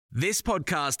This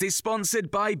podcast is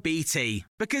sponsored by BT,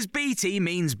 because BT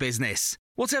means business.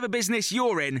 Whatever business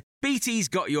you're in, BT's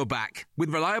got your back, with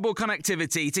reliable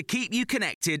connectivity to keep you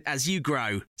connected as you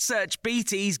grow. Search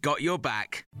BT's got your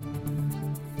back.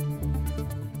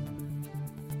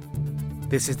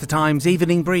 This is the Times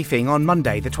evening briefing on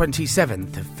Monday, the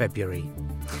 27th of February.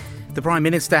 The Prime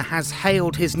Minister has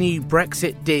hailed his new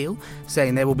Brexit deal,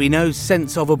 saying there will be no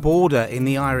sense of a border in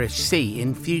the Irish Sea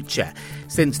in future.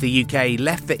 Since the UK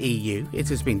left the EU, it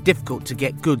has been difficult to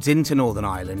get goods into Northern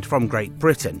Ireland from Great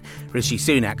Britain. Rishi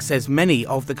Sunak says many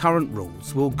of the current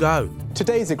rules will go.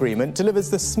 Today's agreement delivers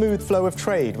the smooth flow of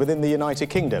trade within the United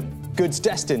Kingdom. Goods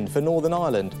destined for Northern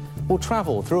Ireland will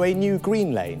travel through a new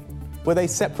green lane, with a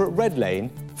separate red lane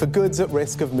for goods at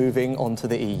risk of moving onto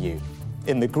the EU.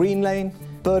 In the green lane,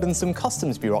 burdensome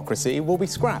customs bureaucracy will be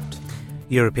scrapped.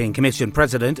 European Commission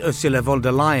President Ursula von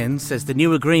der Leyen says the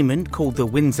new agreement, called the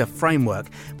Windsor Framework,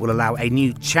 will allow a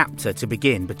new chapter to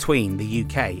begin between the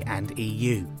UK and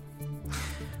EU.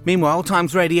 Meanwhile,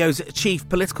 Times Radio's chief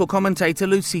political commentator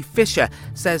Lucy Fisher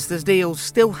says the deal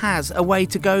still has a way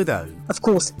to go, though. Of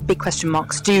course, big question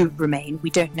marks do remain.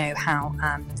 We don't know how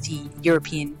the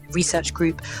European research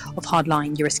group of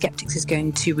hardline Eurosceptics is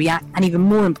going to react, and even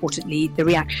more importantly, the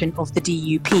reaction of the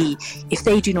DUP. If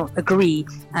they do not agree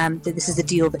that this is a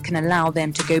deal that can allow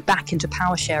them to go back into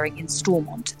power sharing in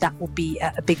Stormont, that will be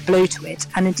a big blow to it,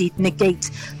 and indeed negate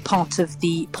part of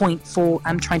the point for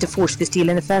trying to forge this deal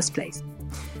in the first place.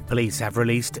 Police have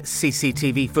released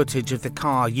CCTV footage of the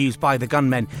car used by the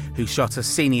gunmen who shot a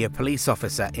senior police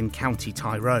officer in County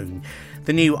Tyrone.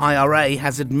 The new IRA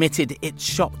has admitted it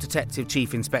shot Detective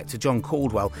Chief Inspector John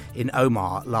Caldwell in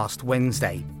Omagh last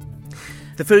Wednesday.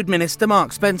 The Food Minister,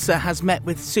 Mark Spencer, has met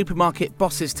with supermarket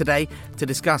bosses today to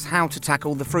discuss how to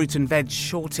tackle the fruit and veg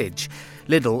shortage.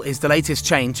 Lidl is the latest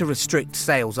chain to restrict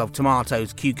sales of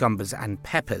tomatoes, cucumbers and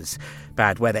peppers.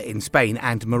 Bad weather in Spain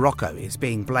and Morocco is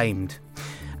being blamed.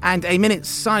 And a minute's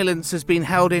silence has been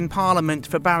held in Parliament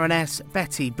for Baroness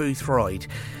Betty Boothroyd.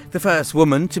 The first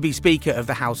woman to be Speaker of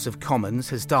the House of Commons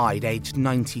has died aged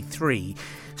 93.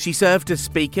 She served as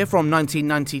Speaker from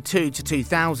 1992 to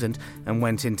 2000 and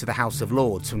went into the House of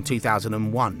Lords from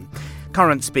 2001.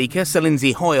 Current Speaker Sir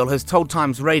Lindsay Hoyle has told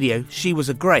Times Radio she was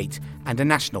a great and a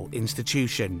national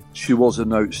institution. She was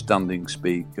an outstanding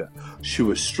Speaker. She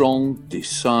was strong,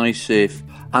 decisive,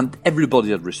 and everybody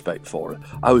had respect for her.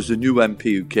 I was a new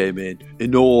MP who came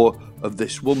in awe of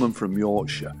this woman from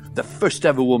Yorkshire, the first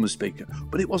ever woman Speaker.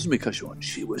 But it wasn't because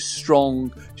she was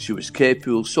strong, she was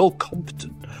capable, so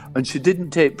competent, and she didn't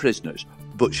take prisoners,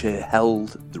 but she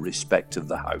held the respect of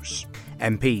the House.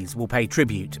 MPs will pay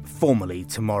tribute formally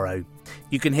tomorrow.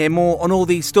 You can hear more on all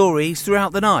these stories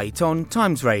throughout the night on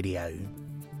Times Radio.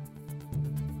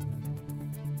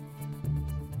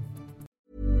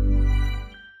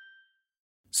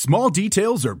 Small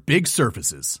details are big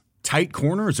surfaces. Tight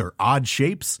corners are odd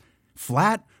shapes.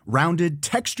 Flat, rounded,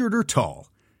 textured, or tall.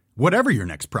 Whatever your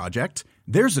next project,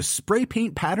 there's a spray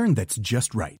paint pattern that's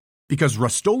just right. Because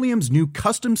Rust-Oleum's new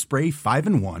Custom Spray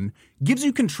 5-in-1 gives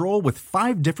you control with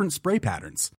 5 different spray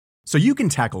patterns. So you can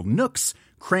tackle nooks,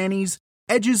 crannies,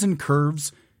 edges, and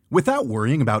curves without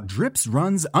worrying about drips,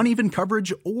 runs, uneven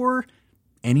coverage, or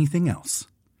anything else.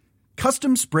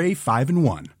 Custom Spray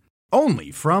 5-in-1.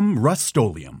 Only from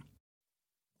Rust-Oleum.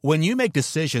 When you make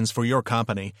decisions for your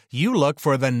company, you look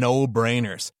for the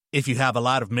no-brainers. If you have a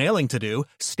lot of mailing to do,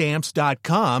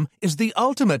 Stamps.com is the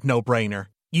ultimate no-brainer.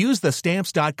 Use the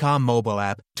Stamps.com mobile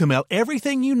app to mail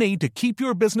everything you need to keep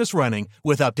your business running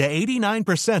with up to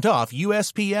 89% off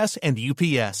USPS and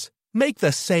UPS. Make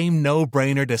the same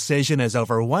no-brainer decision as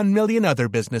over 1 million other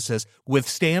businesses with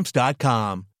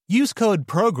Stamps.com. Use code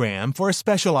PROGRAM for a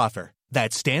special offer.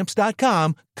 That's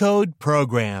Stamps.com, code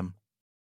PROGRAM.